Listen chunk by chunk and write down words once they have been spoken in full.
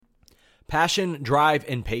Passion, drive,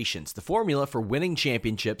 and patience. The formula for winning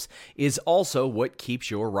championships is also what keeps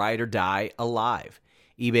your ride or die alive.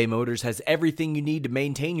 eBay Motors has everything you need to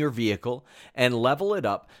maintain your vehicle and level it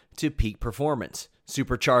up to peak performance.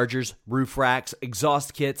 Superchargers, roof racks,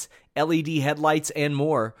 exhaust kits, LED headlights, and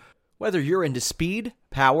more. Whether you're into speed,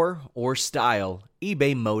 power, or style,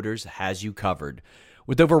 eBay Motors has you covered.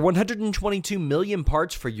 With over 122 million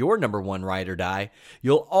parts for your number one ride or die,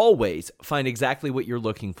 you'll always find exactly what you're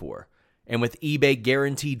looking for. And with eBay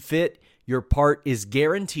Guaranteed Fit, your part is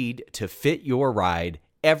guaranteed to fit your ride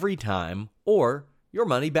every time or your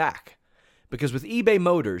money back. Because with eBay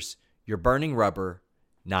Motors, you're burning rubber,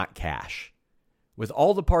 not cash. With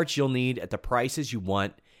all the parts you'll need at the prices you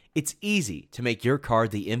want, it's easy to make your car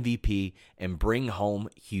the MVP and bring home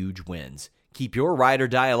huge wins. Keep your ride or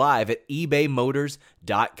die alive at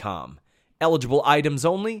ebaymotors.com. Eligible items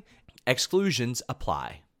only. Exclusions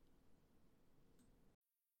apply.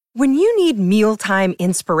 When you need mealtime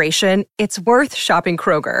inspiration, it's worth shopping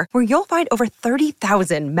Kroger, where you'll find over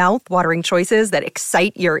 30,000 mouth-watering choices that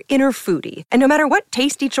excite your inner foodie. And no matter what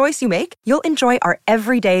tasty choice you make, you'll enjoy our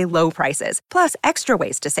everyday low prices, plus extra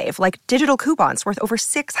ways to save, like digital coupons worth over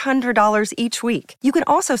 $600 each week. You can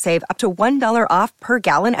also save up to $1 off per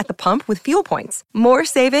gallon at the pump with fuel points. More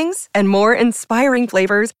savings and more inspiring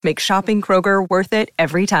flavors make shopping Kroger worth it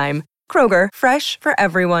every time. Kroger, fresh for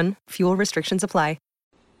everyone. Fuel restrictions apply.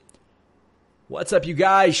 What's up, you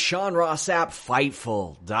guys? Sean Ross Sapp,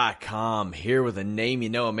 Fightful.com, here with a name you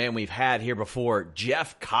know, a man we've had here before,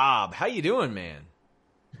 Jeff Cobb. How you doing, man?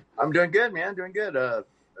 I'm doing good, man. Doing good.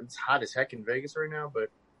 It's hot as heck in Vegas right now, but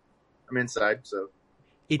I'm inside, so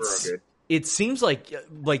we're all good. It seems like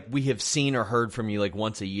we have seen or heard from you like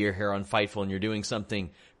once a year here on Fightful, and you're doing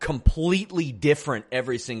something completely different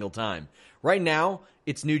every single time. Right now,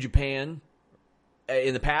 it's New Japan.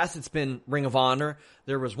 In the past, it's been Ring of Honor.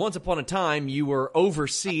 There was once upon a time you were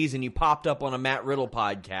overseas and you popped up on a Matt Riddle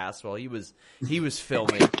podcast while he was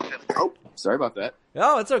filming. Oh, sorry about that.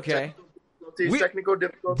 Oh, it's okay. Technical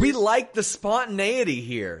difficulties. We like the spontaneity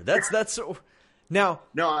here. That's now.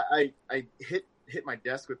 No, I hit my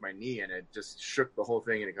desk with my knee and it just shook the whole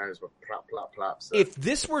thing and it kind of just went plop, plop, plop. So. If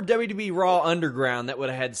this were WWE Raw Underground, that would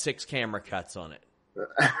have had 6 camera cuts on it.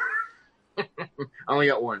 I only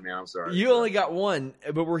got one, man. I'm sorry. You only got one,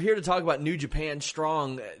 but we're here to talk about New Japan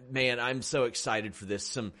Strong. Man, I'm so excited for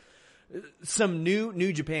this. Some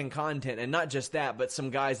New Japan content, and not just that, but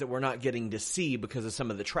some guys that we're not getting to see because of some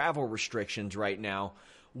of the travel restrictions right now.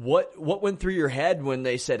 What went through your head when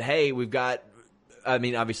they said, hey, we've got, I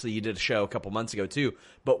mean, obviously you did a show a couple months ago too,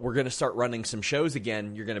 but we're going to start running some shows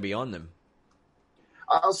again. You're going to be on them.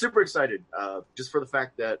 I was super excited just for the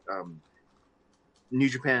fact that New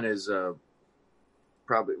Japan is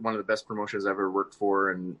probably one of the best promotions I've ever worked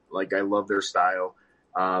for, and like I love their style.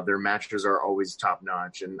 Their matches are always top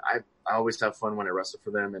notch, and I always have fun when I wrestle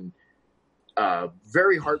for them. And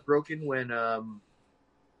very heartbroken when I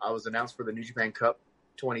was announced for the New Japan Cup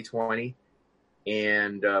 2020,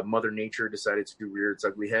 and Mother Nature decided to rear its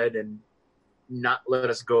ugly head and not let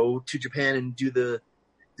us go to Japan and do the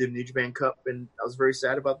New Japan Cup, and I was very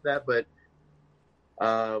sad about that. But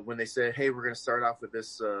when they said, "Hey, we're going to start off with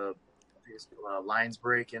this Lions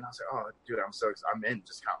break," and I was like, "Oh, dude, I'm in.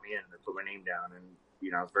 Just count me in." And they put my name down,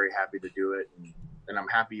 and I was very happy to do it, and I'm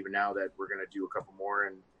happy even now that we're going to do a couple more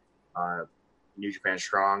and New Japan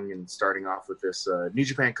Strong, and starting off with this New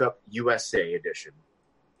Japan Cup USA edition.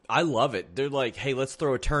 I love it. They're like, hey, let's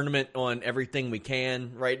throw a tournament on everything we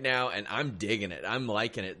can right now, and I'm digging it. I'm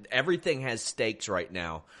liking it. Everything has stakes right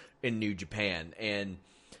now in New Japan, and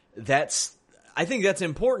I think that's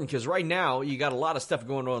important because right now you got a lot of stuff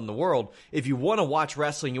going on in the world. If you want to watch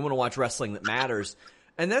wrestling, you want to watch wrestling that matters,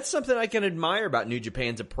 and that's something I can admire about New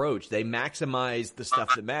Japan's approach. They maximize the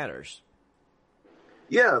stuff that matters.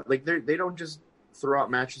 Yeah, like they don't just throw out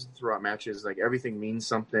matches. Like everything means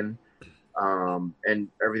something. And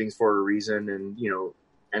everything's for a reason,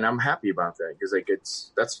 and I'm happy about that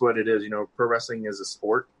because that's what it is. Pro wrestling is a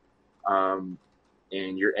sport, and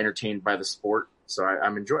you're entertained by the sport. So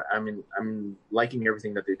I'm liking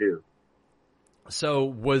everything that they do. So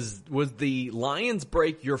was the Lions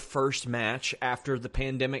break your first match after the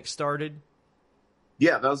pandemic started?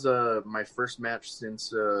 Yeah, that was my first match since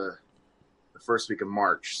the first week of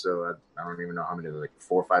March. So I don't even know how many, like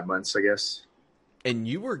 4 or 5 months, I guess. And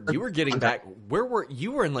you were getting back.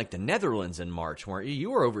 You were in like the Netherlands in March, weren't you?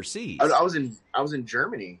 You were overseas. I was in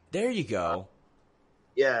Germany. There you go.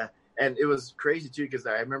 Yeah, and it was crazy too because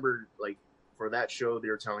I remember like for that show they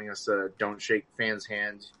were telling us don't shake fans'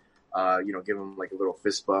 hands, give them like a little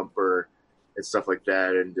fist bump and stuff like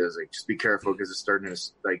that, and just be careful because it's starting to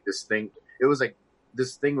like this thing. It was like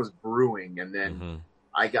this thing was brewing, and then Mm-hmm.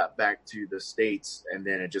 I got back to the States, and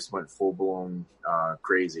then it just went full blown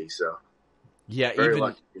crazy. So Yeah, very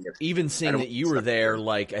lucky. even seeing that you were there,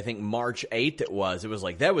 like I think March 8th it was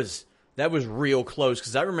like that was real close,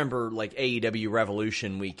 because I remember like AEW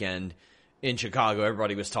Revolution weekend in Chicago,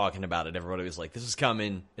 everybody was talking about it. Everybody was like, this is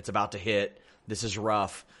coming, it's about to hit, this is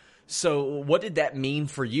rough. So what did that mean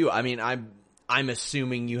for you? I mean, I'm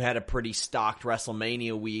assuming you had a pretty stocked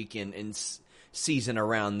WrestleMania week and season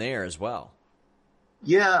around there as well.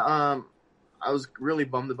 Yeah, I was really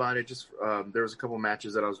bummed about it. Just there was a couple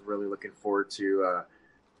matches that I was really looking forward to.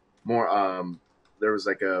 There was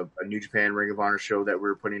like a New Japan Ring of Honor show that we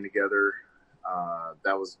were putting together.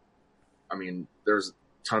 That was, I mean, there's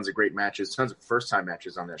tons of great matches, tons of first time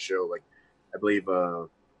matches on that show. Like I believe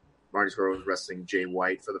Marty Scurll was wrestling Jay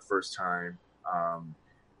White for the first time.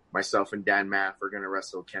 Myself and Dan Maff are going to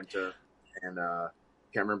wrestle Kenta, and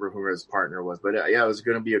can't remember who his partner was, but yeah, it was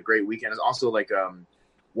going to be a great weekend. It's also like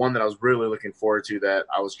one that I was really looking forward to that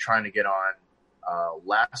I was trying to get on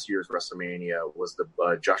last year's WrestleMania was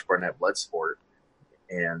the Josh Barnett Bloodsport,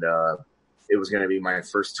 and it was going to be my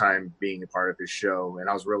first time being a part of his show, and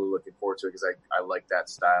I was really looking forward to it because I like that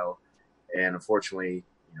style, and unfortunately,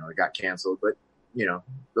 it got canceled. But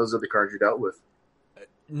those are the cards you're dealt with.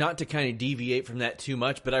 Not to kind of deviate from that too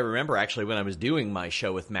much, but I remember actually when I was doing my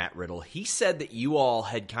show with Matt Riddle, he said that you all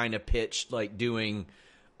had kind of pitched like doing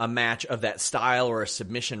a match of that style or a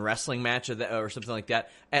submission wrestling match or something like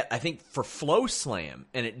that, I think for Flow Slam,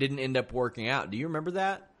 and it didn't end up working out. Do you remember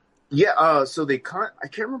that? Yeah, so I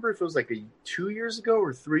can't remember if it was like 2 years ago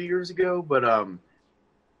or 3 years ago, but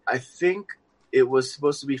I think it was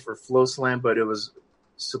supposed to be for Flow Slam, but it was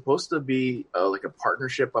supposed to be like a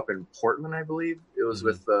partnership up in Portland, I believe. It was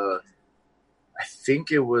with I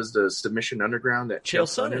think it was the Submission Underground that Chael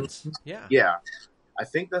Sonnen. Yeah. I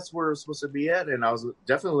think that's where it was supposed to be at, and I was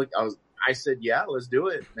definitely I said yeah, let's do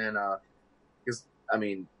it, and because I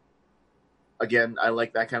mean, again, I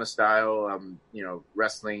like that kind of style,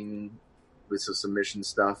 wrestling with some submission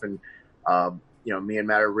stuff, and me and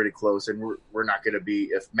Matt are really close, and we're not going to be,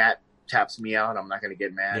 if Matt taps me out, I'm not going to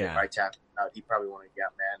get mad. Yeah. If I tap him out, he probably wouldn't get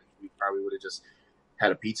mad, and we probably would have just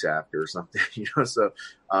had a pizza after or something, So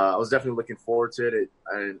I was definitely looking forward to it.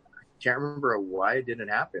 I can't remember why it didn't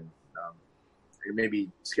happen. Maybe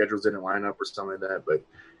schedules didn't line up or something like that, but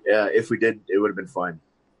yeah, if we did, it would have been fun.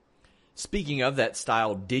 Speaking of that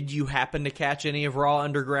style, did you happen to catch any of Raw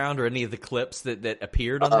Underground or any of the clips that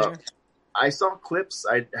appeared on there? I saw clips.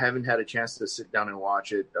 I haven't had a chance to sit down and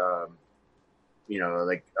watch it.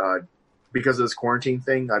 Because of this quarantine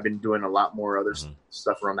thing, I've been doing a lot more other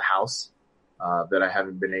stuff around the house that I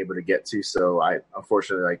haven't been able to get to. So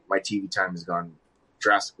unfortunately, my TV time has gone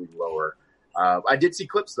drastically lower. I did see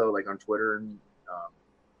clips though, like on Twitter, and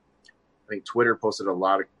I think Twitter posted a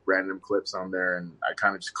lot of random clips on there, and I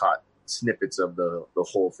kind of just caught snippets of the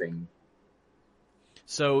whole thing.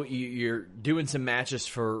 So you're doing some matches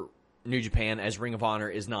for New Japan as Ring of Honor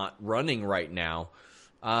is not running right now.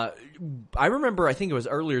 I remember, I think it was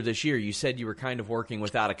earlier this year, you said you were kind of working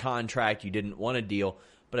without a contract, you didn't want a deal,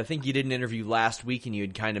 but I think you did an interview last week and you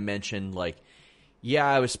had kind of mentioned yeah,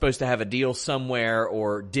 I was supposed to have a deal somewhere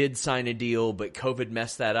or did sign a deal, but COVID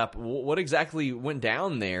messed that up. What exactly went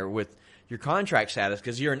down there with your contract status?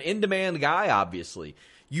 Because you're an in-demand guy, obviously.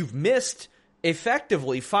 You've missed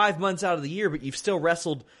effectively 5 months out of the year, but you've still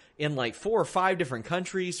wrestled in 4 or 5 different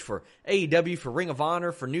countries for AEW, for Ring of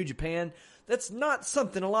Honor, for New Japan. That's not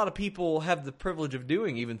something a lot of people have the privilege of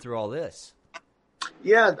doing, even through all this.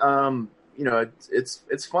 Yeah,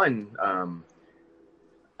 it's fun.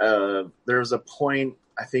 There was a point,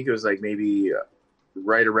 I think it was maybe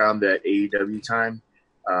right around the AEW time,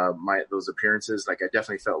 those appearances, I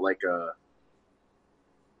definitely felt like a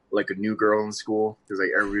new girl in school, because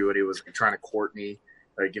everybody was trying to court me,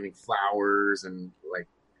 giving flowers and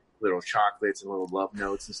little chocolates and little love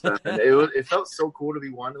notes and stuff, and it felt so cool to be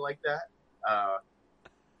wanted like that.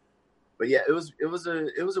 But yeah, it was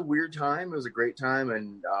a weird time. It was a great time,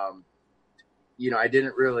 and I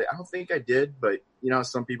don't think I did, but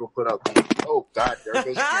some people put out oh God, there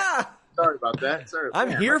goes sorry about that. Sorry,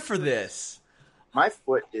 I'm here for this. My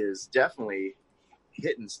foot is definitely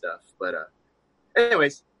hitting stuff, but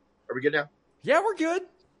anyways, are we good now? Yeah, we're good.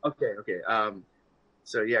 Okay.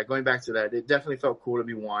 So yeah, going back to that, it definitely felt cool to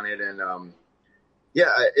be wanted, and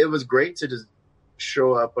it was great to just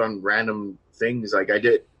show up on random things. I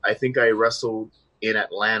think I wrestled in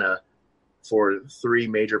Atlanta for 3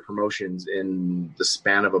 major promotions in the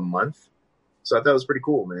span of a month. So I thought it was pretty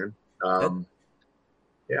cool, man.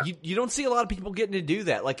 Yeah. You don't see a lot of people getting to do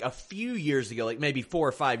that. A few years ago, maybe 4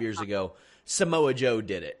 or 5 years ago, Samoa Joe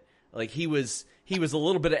did it. Like he was a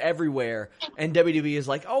little bit of everywhere, and WWE is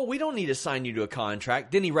like, oh, we don't need to sign you to a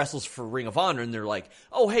contract. Then he wrestles for Ring of Honor, and they're like,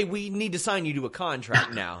 oh, hey, we need to sign you to a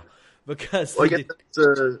contract now because well, I guess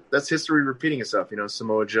that's history repeating itself.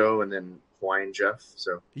 Samoa Joe and then Hawaiian Jeff.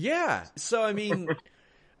 So yeah, so I mean.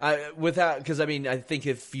 I think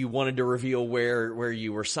if you wanted to reveal where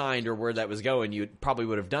you were signed or where that was going, you probably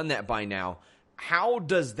would have done that by now. How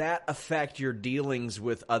does that affect your dealings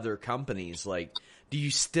with other companies? Like, do you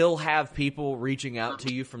still have people reaching out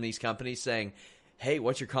to you from these companies saying, hey,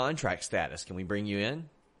 what's your contract status? Can we bring you in?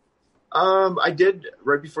 I did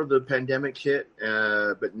right before the pandemic hit,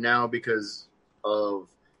 but now because of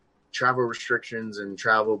travel restrictions and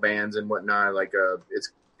travel bans and whatnot, like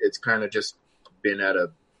it's kind of just been at a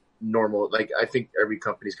normal, like I think every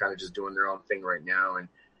company's kind of just doing their own thing right now, and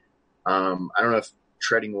I don't know if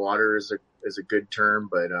treading water is a good term,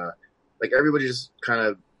 but like everybody's just kind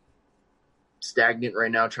of stagnant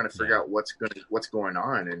right now, trying to figure out what's going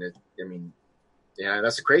on, and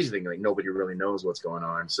that's the crazy thing. Like nobody really knows what's going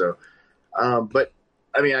on. So, but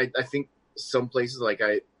I mean, I think some places like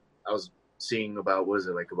I was seeing about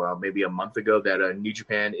about maybe a month ago that New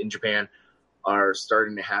Japan in Japan are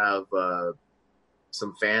starting to have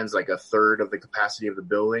some fans, like a third of the capacity of the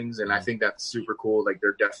buildings. And I think that's super cool. Like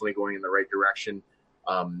they're definitely going in the right direction.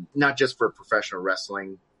 Not just for professional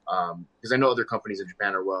wrestling. Cause I know other companies in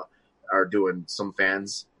Japan are doing some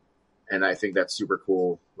fans, and I think that's super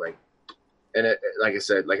cool. Like, and like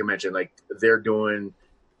I mentioned, like they're doing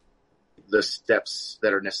the steps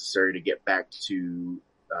that are necessary to get back to,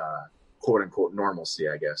 quote unquote normalcy,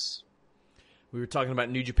 I guess. We were talking about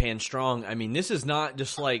New Japan Strong. I mean, this is not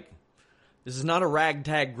a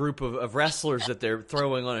ragtag group of wrestlers that they're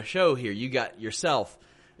throwing on a show here. You got yourself,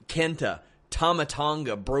 Kenta, Tama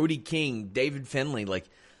Tonga, Brody King, David Finlay. Like,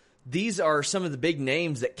 these are some of the big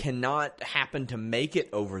names that cannot happen to make it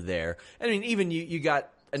over there. I mean, even you got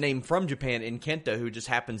a name from Japan in Kenta who just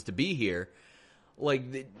happens to be here.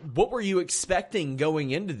 Like, what were you expecting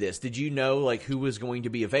going into this? Did you know like who was going to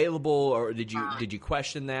be available, or did you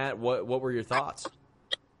question that? What were your thoughts?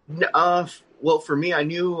 Well, for me, I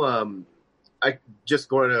knew I just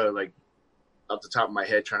going to like off the top of my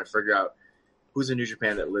head trying to figure out who's in New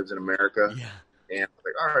Japan that lives in America. Yeah. And I was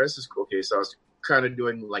like, all right, this is cool. Okay, so I was kind of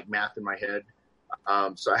doing like math in my head.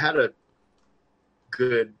 So I had a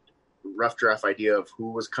good rough draft idea of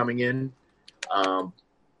who was coming in.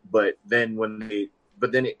 But then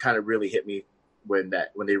it kind of really hit me when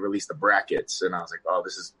they released the brackets, and I was like, oh,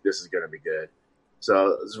 this is going to be good. So I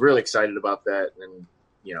was really excited about that. And,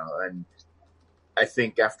 and I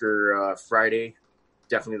think after Friday,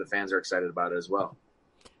 definitely the fans are excited about it as well.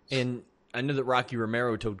 And I know that Rocky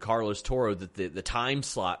Romero told Carlos Toro that the time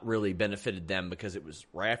slot really benefited them because it was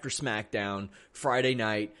right after SmackDown, Friday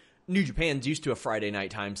night. New Japan's used to a Friday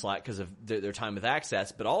night time slot because of their time with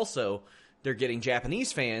Access, but also they're getting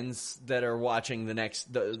Japanese fans that are watching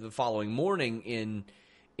the following morning in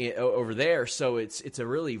over there. So it's a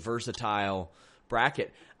really versatile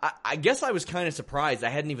bracket. I guess I was kind of surprised. I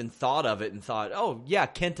hadn't even thought of it and thought, oh, yeah,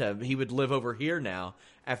 Kenta, he would live over here now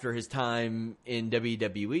after his time in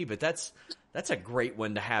WWE. But that's a great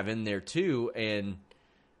one to have in there, too. And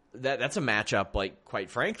that's a matchup, like, quite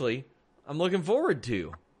frankly, I'm looking forward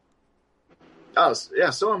to. Oh, yeah,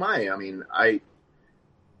 so am I. I mean, I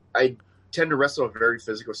tend to wrestle a very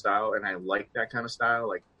physical style, and I like that kind of style.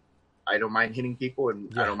 Like, I don't mind hitting people,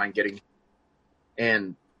 and I don't mind getting.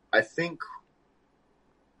 And I think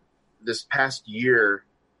this past year,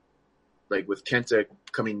 like with Kenta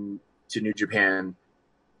coming to New Japan,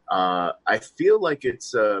 I feel like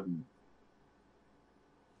it's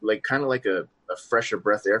like kind of like a fresh of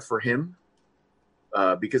breath air for him,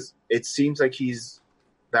 because it seems like he's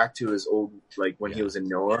back to his old, like when he was in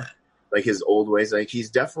Noah, like his old ways. Like he's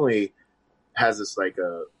definitely has this like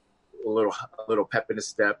a little pep in his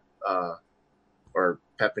step, or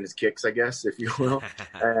pep in his kicks, I guess, if you will.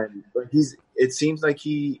 And but it seems like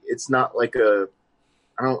it's not like I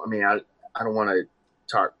don't want to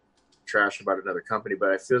talk trash about another company,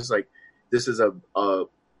 but it feels like this is a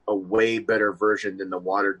way better version than the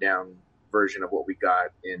watered down version of what we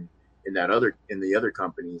got in the other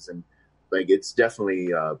companies. And like, it's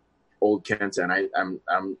definitely old Kenta, and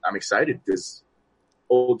I'm excited because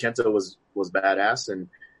old Kenta was badass, and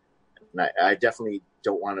I definitely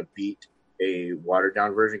don't want to beat a watered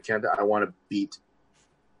down version of Kenta. I want to beat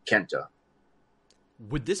Kenta.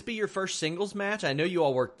 Would this be your first singles match? I know you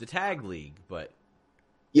all worked the tag league, but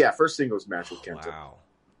yeah, first singles match with Kenta. Wow.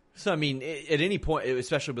 So I mean, at any point,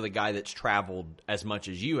 especially with a guy that's traveled as much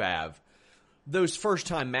as you have, those first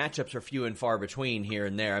time matchups are few and far between here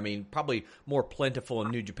and there. I mean, probably more plentiful in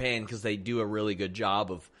New Japan because they do a really good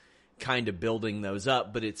job of kind of building those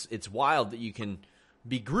up. But it's wild that you can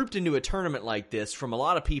be grouped into a tournament like this from a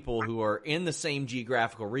lot of people who are in the same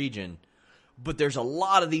geographical region. But there's a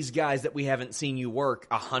lot of these guys that we haven't seen you work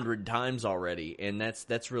 100 times already, and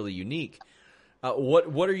that's really unique.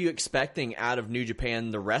 What are you expecting out of New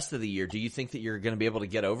Japan the rest of the year? Do you think that you're going to be able to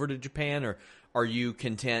get over to Japan, or are you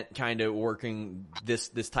content kind of working this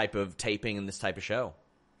type of taping and this type of show?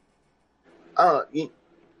 I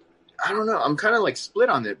don't know. I'm kind of like split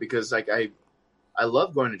on it because like I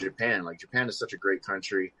love going to Japan. Like Japan is such a great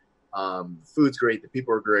country. Food's great. The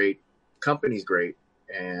people are great. Company's great.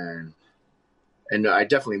 And I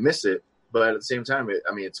definitely miss it. But at the same time,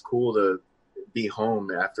 it's cool to be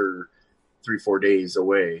home after 3-4 days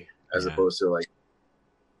away as opposed to like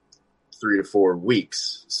 3 to 4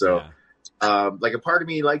 weeks. So like a part of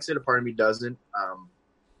me likes it. A part of me doesn't.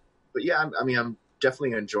 But yeah, I'm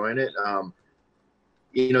definitely enjoying it.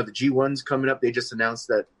 The G1's coming up. They just announced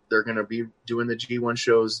that they're going to be doing the G1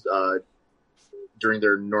 shows during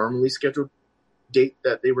their normally scheduled date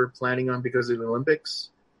that they were planning on because of the Olympics.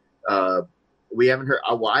 We haven't heard.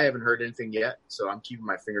 I haven't heard anything yet, so I'm keeping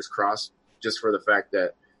my fingers crossed just for the fact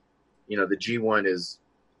that the G1 is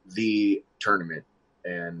the tournament,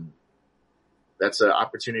 and that's an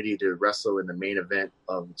opportunity to wrestle in the main event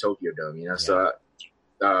of the Tokyo Dome. So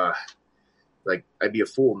like I'd be a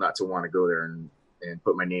fool not to want to go there and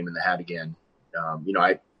put my name in the hat again.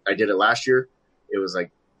 I did it last year. It was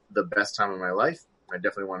like the best time of my life. I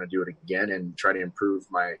definitely want to do it again and try to improve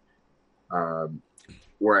my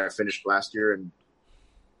where I finished last year and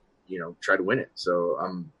try to win it. So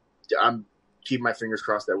I'm keeping my fingers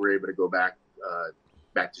crossed that we're able to go back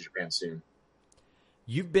to Japan soon.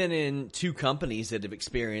 You've been in 2 companies that have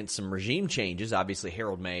experienced some regime changes. Obviously,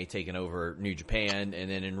 Harold May taking over New Japan,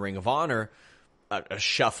 and then in Ring of Honor, a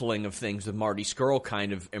shuffling of things with Marty Scurll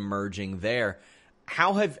kind of emerging there.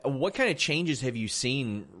 What kind of changes have you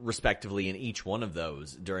seen, respectively, in each one of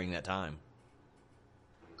those during that time?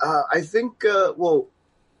 I think,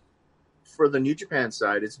 for the New Japan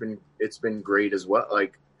side, it's been great as well.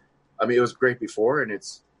 Like, it was great before, and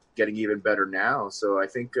it's getting even better now. So I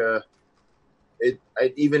think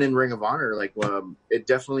even in Ring of Honor, like it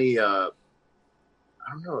definitely, I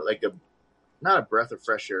don't know, like not a breath of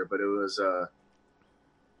fresh air, but it was.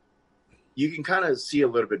 You can kind of see a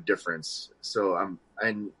little bit difference. So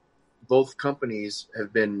and both companies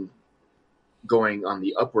have been going on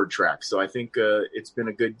the upward track. So I think it's been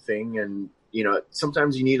a good thing. And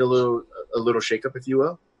sometimes you need a little shakeup, if you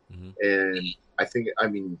will. Mm-hmm. And I think, I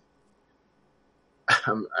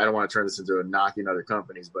don't want to turn this into a knock in other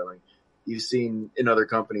companies, but like you've seen in other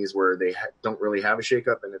companies where they don't really have a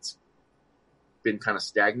shakeup and it's been kind of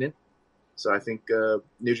stagnant. So I think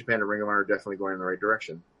New Japan and Ring of Honor are definitely going in the right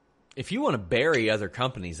direction. If you want to bury other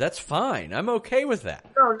companies, that's fine. I'm okay with that.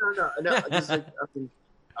 No. Just like,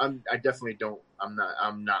 I definitely don't. I'm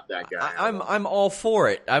not that guy. I'm all for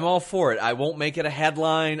it. I'm all for it. I won't make it a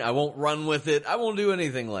headline. I won't run with it. I won't do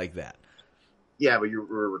anything like that. Yeah, but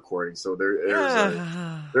we're recording, so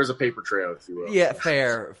there's a paper trail, if you will. Yeah,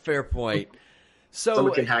 fair point. So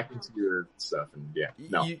someone can hack into your stuff, and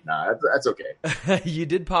that's okay. You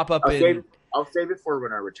did pop up I'll save it for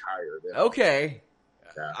when I retire. Okay.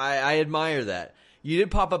 Yeah. I admire that. You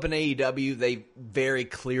did pop up in AEW. They very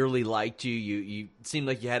clearly liked you. You seemed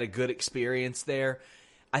like you had a good experience there.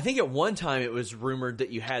 I think at one time it was rumored that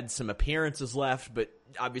you had some appearances left, but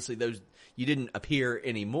obviously you didn't appear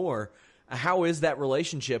anymore. How is that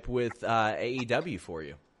relationship with AEW for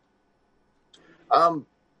you?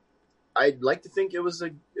 I'd like to think it was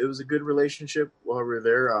a good relationship while we were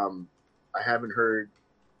there. I haven't heard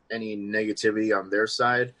any negativity on their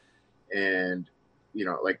side, and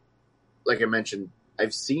like I mentioned,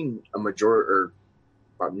 I've seen a majority, or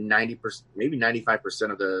about 90%, maybe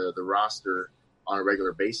 95% of the roster on a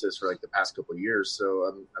regular basis for like the past couple of years.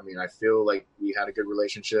 So I feel like we had a good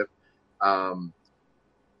relationship.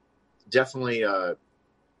 Definitely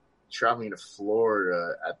traveling to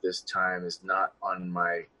Florida at this time is not on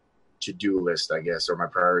my to-do list, I guess, or my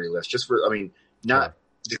priority list. Just for, not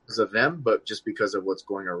because of them, but just because of what's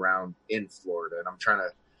going around in Florida, and I'm trying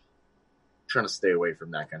to stay away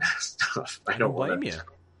from that kind of stuff. I don't blame you.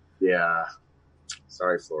 Yeah.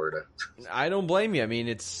 Sorry, Florida. I don't blame you.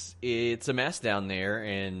 It's a mess down there,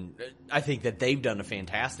 and I think that they've done a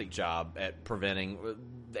fantastic job at preventing,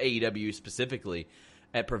 AEW specifically,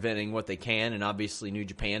 at preventing what they can, and obviously New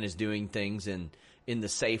Japan is doing things in the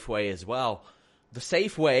safe way as well. The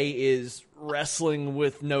safe way is wrestling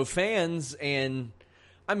with no fans, and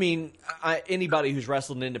anybody who's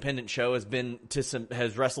wrestled an independent show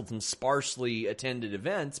has wrestled some sparsely attended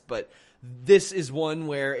events, but this is one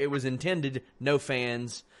where it was intended no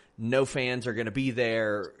fans, no fans are going to be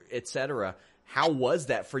there, etc. How was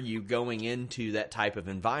that for you going into that type of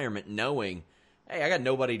environment, knowing, hey, I got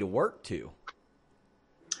nobody to work to?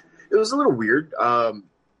 It was a little weird.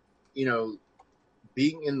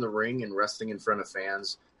 Being in the ring and wrestling in front of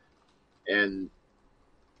fans and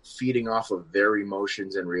feeding off of their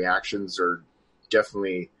emotions and reactions are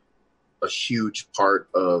definitely a huge part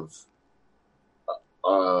of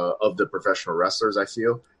the professional wrestlers, I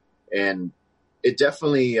feel. And it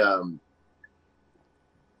definitely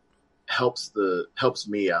helps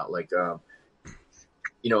me out. Like,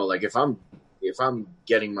 like if I'm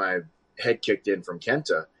getting my head kicked in from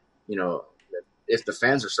Kenta, if the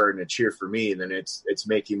fans are starting to cheer for me, then it's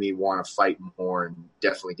making me want to fight more and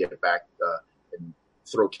definitely get it back and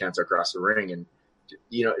throw Kenta across the ring. And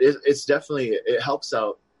it's definitely, it helps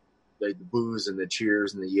out the boos and the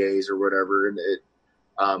cheers and the yays or whatever. And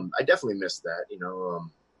I definitely miss that,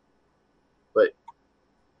 but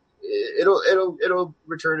it'll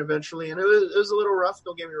return eventually. And it was a little rough,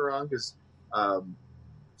 don't get me wrong, because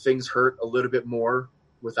things hurt a little bit more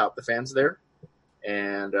without the fans there.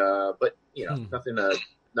 And but nothing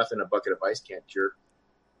a bucket of ice can't cure.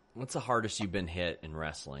 What's the hardest you've been hit in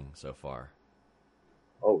wrestling so far?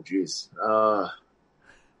 Oh geez, I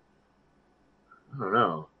don't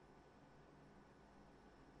know.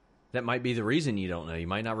 That might be the reason you don't know. You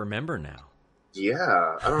might not remember now.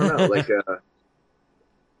 Yeah, I don't know. Like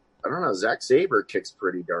I don't know. Zack Sabre kicks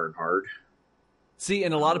pretty darn hard. See,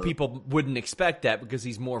 and a lot of people wouldn't expect that because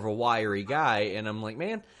he's more of a wiry guy. And I'm like,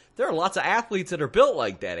 man, there are lots of athletes that are built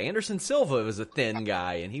like that. Anderson Silva was a thin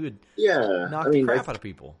guy, and he would knock the crap out of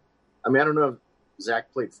people. I mean, I don't know if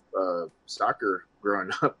Zach played soccer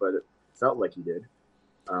growing up, but it felt like he did.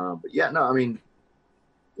 But yeah, no, I mean,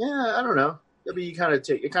 yeah, I don't know. I mean, it kind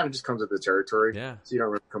of just comes with the territory. Yeah. So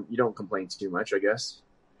you don't complain too much, I guess.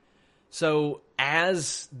 So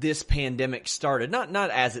as this pandemic started, not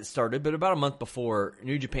as it started, but about a month before,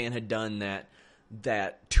 New Japan had done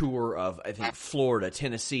that tour of, I think, Florida,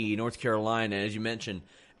 Tennessee, North Carolina, and as you mentioned,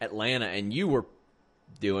 Atlanta, and you were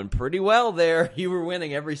doing pretty well there. You were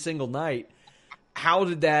winning every single night. How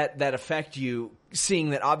did that affect you, seeing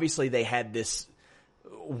that obviously they had this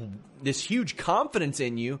huge confidence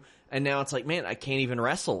in you, and now it's like, man, I can't even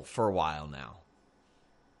wrestle for a while now?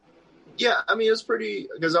 Yeah, I mean, it was pretty,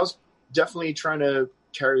 because I was definitely trying to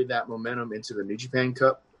carry that momentum into the New Japan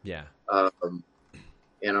Cup. Yeah. And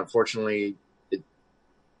unfortunately,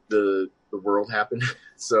 the world happened.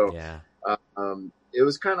 So yeah. It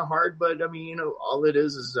was kind of hard, but I mean, all it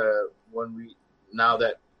is now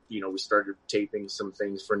that, we started taping some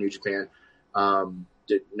things for New Japan,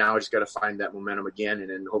 now I just got to find that momentum again and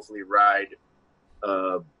then hopefully ride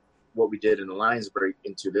what we did in the Lions break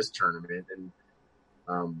into this tournament and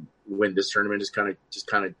win this tournament, just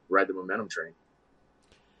kind of ride the momentum train.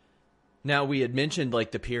 Now, we had mentioned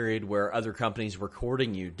like the period where other companies were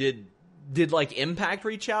courting you. Did like Impact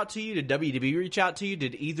reach out to you? Did WWE reach out to you?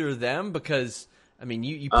 Did either of them? Because I mean,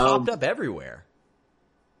 you popped up everywhere.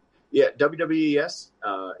 Yeah, WWE, yes.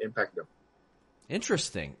 Impact, no.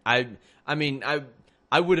 Interesting. I mean,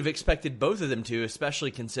 I would have expected both of them to,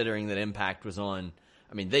 especially considering that Impact was on.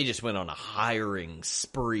 I mean, they just went on a hiring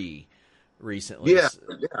spree recently. Yeah,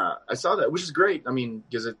 I saw that, which is great. I mean,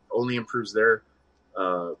 because it only improves their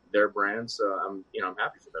brand. So I'm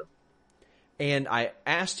happy for them. And I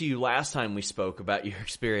asked you last time we spoke about your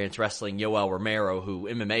experience wrestling Yoel Romero, who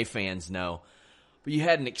MMA fans know. But you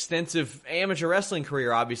had an extensive amateur wrestling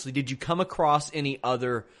career, obviously. Did you come across any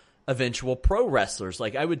other eventual pro wrestlers?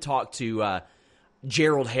 Like, I would talk to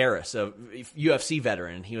Gerald Harris, a UFC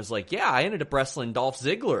veteran, and he was like, yeah, I ended up wrestling Dolph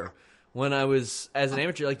Ziggler when I was as an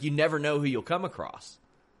amateur. Like, you never know who you'll come across.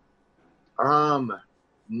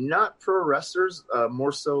 Not pro wrestlers,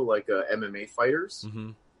 more so like MMA fighters,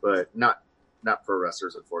 but not pro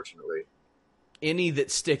wrestlers, unfortunately. Any that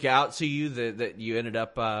stick out to you that you ended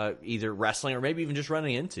up either wrestling or maybe even just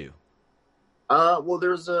running into? Well,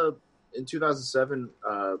 there's in 2007,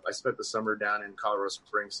 I spent the summer down in Colorado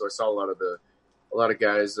Springs, so I saw a lot of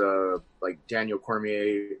guys like Daniel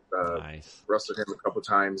Cormier, nice. wrestled him a couple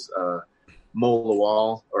times. Mo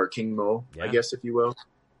Lawal, or King Mo, I guess, if you will.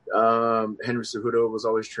 Henry Cejudo was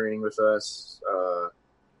always training with us.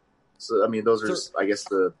 So, I mean, those are, I guess,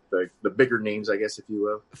 the bigger names, I guess, if you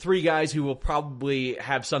will. Three guys who will probably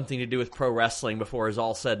have something to do with pro wrestling before it's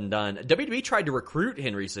all said and done. WWE tried to recruit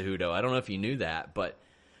Henry Cejudo. I don't know if you knew that, but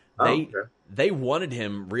they wanted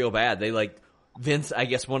him real bad. They, like, Vince, I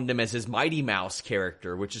guess, wanted him as his Mighty Mouse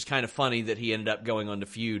character, which is kind of funny that he ended up going on to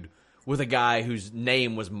feud with a guy whose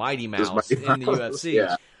name was Mighty Mouse in the UFC.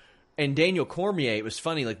 Yeah. And Daniel Cormier, it was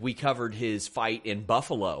funny, like, we covered his fight in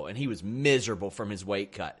Buffalo, and he was miserable from his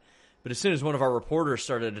weight cut. But as soon as one of our reporters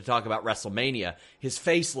started to talk about WrestleMania, his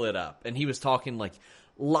face lit up, and he was talking like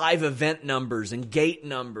live event numbers and gate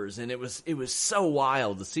numbers, and it was so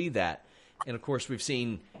wild to see that. And of course, we've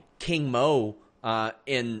seen King Mo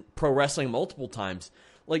in pro wrestling multiple times.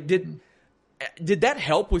 Like, did that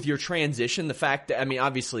help with your transition? The fact that, I mean,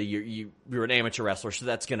 obviously you're an amateur wrestler, so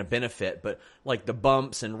that's going to benefit, but like the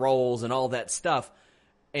bumps and rolls and all that stuff,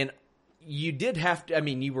 and you did have to, I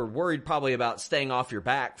mean, you were worried probably about staying off your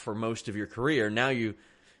back for most of your career. Now you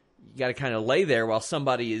got to kind of lay there while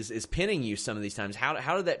somebody is pinning you some of these times.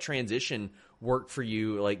 How did that transition work for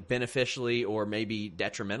you, like beneficially or maybe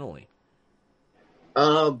detrimentally?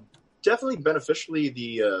 Definitely beneficially,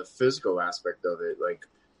 the physical aspect of it.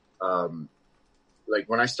 Like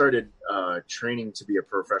when I started training to be a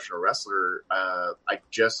professional wrestler, I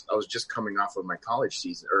was just coming off of my college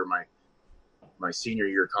season, or my senior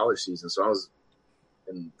year college season. So I was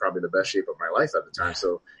in probably the best shape of my life at the time.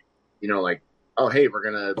 So, you know, like, oh, hey, we're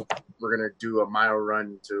gonna do a mile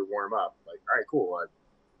run to warm up. Like, all right, cool.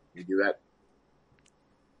 You do that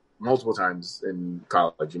multiple times in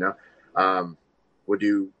college, you know. Would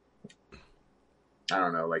do, I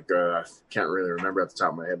don't know, like I can't really remember at the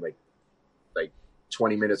top of my head, like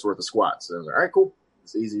 20 minutes worth of squats. And I was like, all right, cool.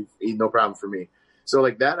 It's easy, no problem for me. So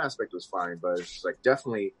like that aspect was fine, but it's just like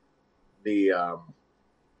definitely the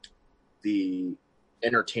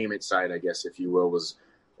entertainment side, I guess, if you will, was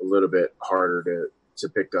a little bit harder to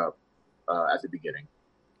pick up at the beginning.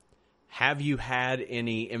 Have you had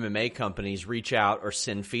any MMA companies reach out or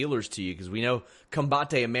send feelers to you? Because we know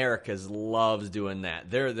Combate Americas loves doing that.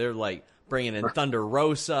 They're like bringing in Thunder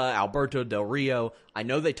Rosa, Alberto Del Rio. I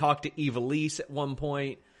know they talked to Ivelisse at one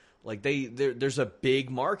point. Like there's a big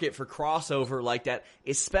market for crossover like that,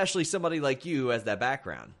 especially somebody like you has that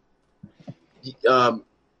background.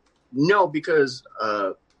 No, because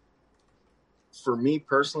for me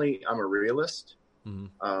personally, I'm a realist.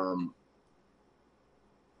 Mm-hmm.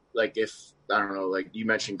 Like if, I don't know, like you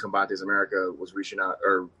mentioned Combates America was reaching out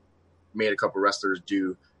or made a couple wrestlers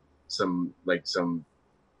do some, I don't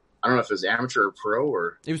know if it was amateur or pro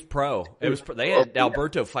or. It was pro. They had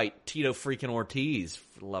Alberto fight Tito freaking Ortiz,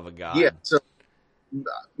 for the love of God. Yeah. So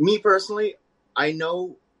me personally, I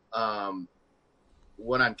know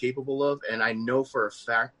what I'm capable of. And I know for a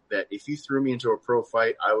fact that if you threw me into a pro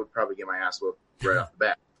fight, I would probably get my ass whooped right off the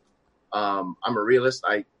bat. I'm a realist.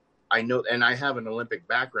 I know, and I have an Olympic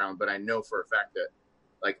background, but I know for a fact that,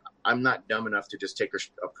 like, I'm not dumb enough to just take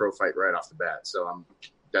a pro fight right off the bat. So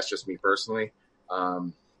that's just me personally.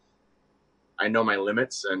 I know my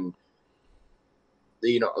limits, and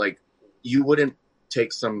you know, like, you wouldn't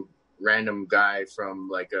take some random guy from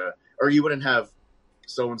or you wouldn't have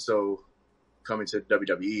so and so coming to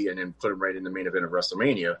WWE and then put him right in the main event of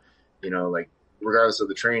WrestleMania. You know, like, regardless of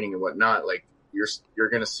the training and whatnot, like. You're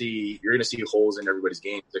gonna see holes in everybody's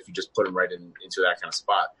games if you just put them right into that kind of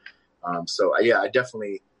spot. So I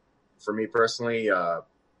definitely, for me personally,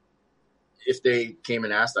 if they came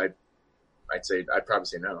and asked, I'd probably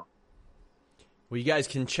say no. Well, you guys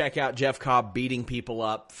can check out Jeff Cobb beating people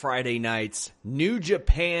up Friday nights. New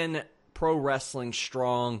Japan Pro Wrestling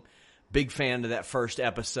Strong. Big fan of that first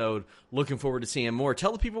episode. Looking forward to seeing more.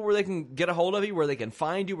 Tell the people where they can get a hold of you, where they can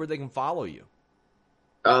find you, where they can follow you.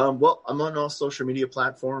 Well, I'm on all social media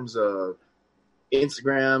platforms,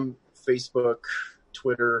 Instagram, Facebook,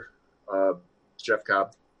 Twitter, Jeff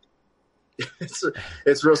Cobb.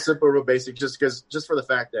 It's real simple, real basic, just for the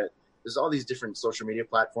fact that there's all these different social media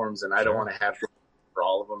platforms, and I don't want to have for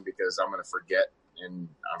all of them because I'm going to forget, and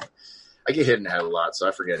I get hit in the head a lot, so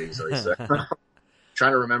I forget easily. So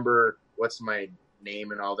trying to remember what's my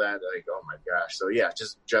name and all that, like, oh my gosh. So yeah,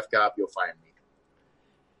 just Jeff Cobb, you'll find me.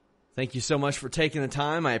 Thank you so much for taking the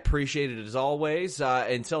time. I appreciate it as always.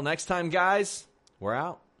 Until next time, guys, we're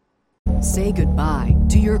out. Say goodbye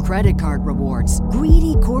to your credit card rewards.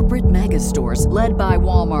 Greedy corporate mega stores, led by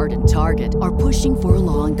Walmart and Target, are pushing for a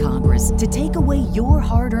law in Congress to take away your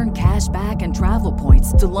hard-earned cash back and travel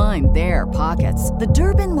points to line their pockets. The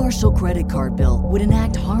Durbin-Marshall credit card bill would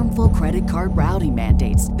enact harmful credit card routing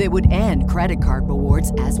mandates that would end credit card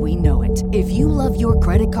rewards as we know it. If you love your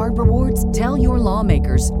credit card rewards, tell your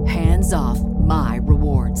lawmakers, hands off my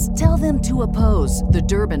rewards. Tell them to oppose the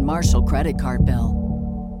Durbin-Marshall credit card bill.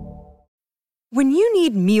 When you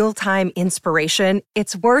need mealtime inspiration,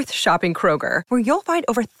 it's worth shopping Kroger, where you'll find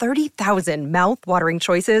over 30,000 mouth-watering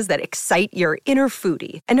choices that excite your inner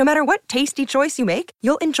foodie. And no matter what tasty choice you make,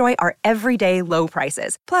 you'll enjoy our everyday low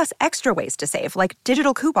prices, plus extra ways to save, like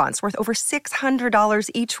digital coupons worth over $600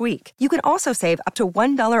 each week. You can also save up to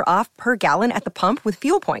 $1 off per gallon at the pump with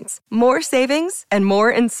fuel points. More savings and more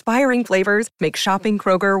inspiring flavors make shopping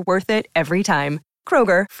Kroger worth it every time.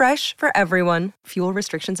 Kroger, fresh for everyone. Fuel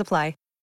restrictions apply.